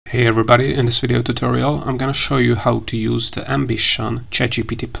Hey everybody, in this video tutorial I'm gonna show you how to use the Ambition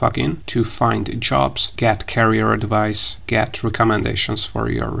ChatGPT plugin to find jobs, get career advice, get recommendations for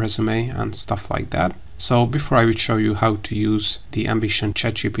your resume and stuff like that. So before I will show you how to use the Ambition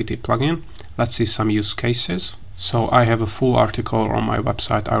ChatGPT plugin, let's see some use cases. So I have a full article on my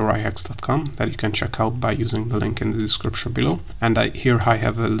website 𝐅𝐫𝐞𝐞 that you can check out by using the link in the description below. And here I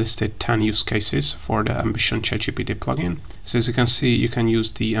have listed 10 use cases for the Ambition ChatGPT plugin. So as you can see, you can use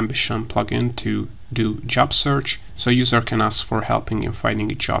the Ambition plugin to do job search. So a user can ask for helping in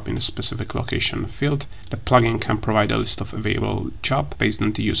finding a job in a specific location field. The plugin can provide a list of available jobs based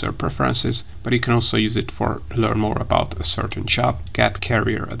on the user preferences, but you can also use it for learn more about a certain job, get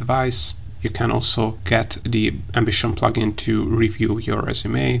career advice. You can also get the Ambition plugin to review your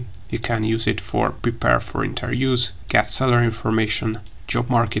resume. You can use it for prepare for interviews, get salary information, job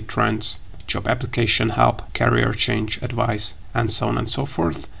market trends, job application help, career change advice, and so on and so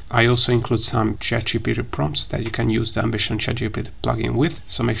forth. I also include some ChatGPT prompts that you can use the Ambition ChatGPT plugin with,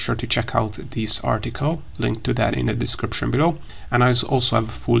 so make sure to check out this article, link to that in the description below. And I also have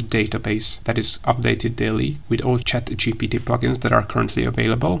a full database that is updated daily with all ChatGPT plugins that are currently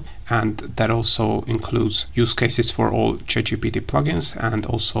available, and that also includes use cases for all ChatGPT plugins and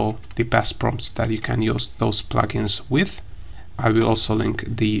also the best prompts that you can use those plugins with. I will also link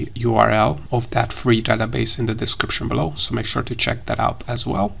the URL of that free database in the description below, so make sure to check that out as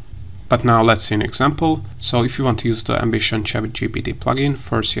well. But now let's see an example. So if you want to use the Ambition ChatGPT plugin,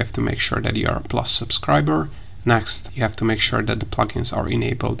 first you have to make sure that you are a Plus subscriber. Next, you have to make sure that the plugins are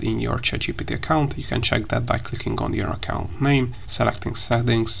enabled in your ChatGPT account. You can check that by clicking on your account name, selecting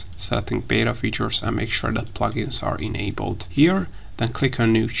settings, selecting beta features, and make sure that plugins are enabled here. Then click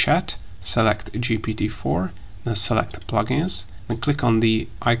on New Chat, select GPT-4, then select plugins, then click on the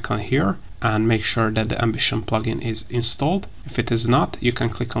icon here and make sure that the Ambition plugin is installed. If it is not, you can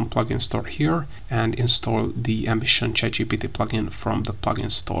click on Plugin Store here and install the Ambition ChatGPT plugin from the plugin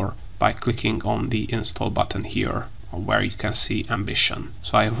store by clicking on the install button here where you can see Ambition.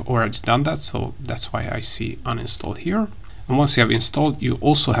 So I have already done that, so that's why I see uninstalled here. And once you have installed, you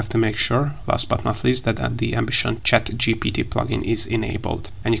also have to make sure, last but not least, that the Ambition ChatGPT plugin is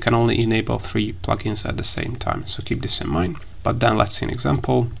enabled. And you can only enable 3 plugins at the same time, so keep this in mind. But then let's see an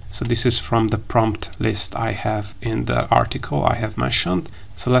example. So this is from the prompt list I have in the article I have mentioned.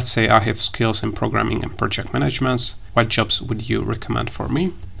 So let's say I have skills in programming and project management. What jobs would you recommend for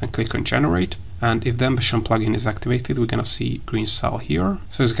me? Then click on generate. And if the Ambition plugin is activated, we're gonna see green cell here.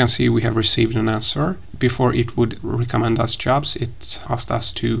 So as you can see, we have received an answer. Before it would recommend us jobs, it asked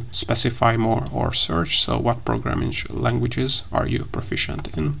us to specify more or search. So what programming languages are you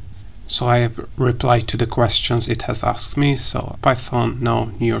proficient in? So I have replied to the questions it has asked me. So Python, no,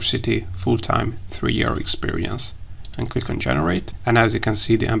 New York City, full-time, 3-year experience. And click on generate. And as you can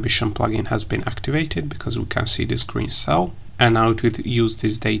see, the Ambition plugin has been activated because we can see this green cell. And now it will use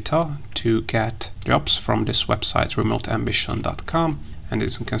this data to get jobs from this website, remoteambition.com. And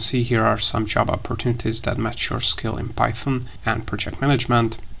as you can see, here are some job opportunities that match your skill in Python and project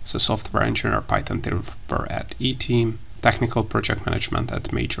management. So software engineer, Python developer at E-Team, technical project management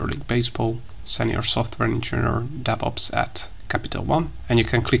at Major League Baseball, senior software engineer, DevOps at Capital One. And you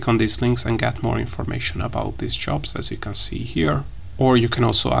can click on these links and get more information about these jobs, as you can see here. Or you can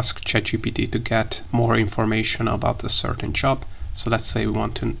also ask ChatGPT to get more information about a certain job. So let's say we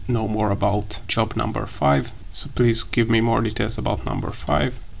want to know more about job number 5. So please give me more details about number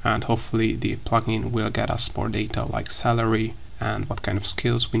 5. And hopefully the plugin will get us more data like salary and what kind of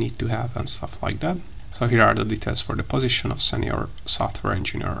skills we need to have and stuff like that. So here are the details for the position of senior software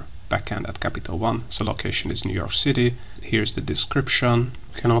engineer backend at Capital One. So location is New York City. Here's the description.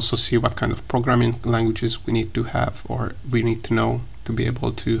 We can also see what kind of programming languages we need to have or we need to know to be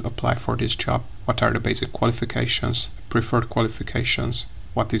able to apply for this job. What are the basic qualifications, preferred qualifications,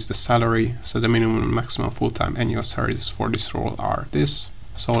 what is the salary, so the minimum and maximum full-time annual salaries for this role are this.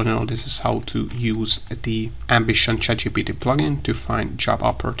 So all in all, this is how to use the Ambition ChatGPT plugin to find job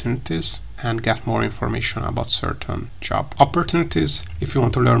opportunities and get more information about certain job opportunities. If you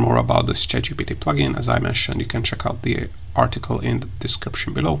want to learn more about this ChatGPT plugin, as I mentioned, you can check out the article in the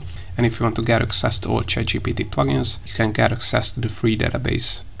description below. And if you want to get access to all ChatGPT plugins, you can get access to the free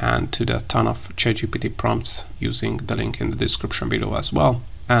database and to the ton of ChatGPT prompts using the link in the description below as well.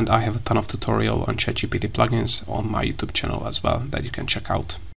 And I have a ton of tutorial on ChatGPT plugins on my YouTube channel as well that you can check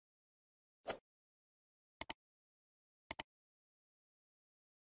out.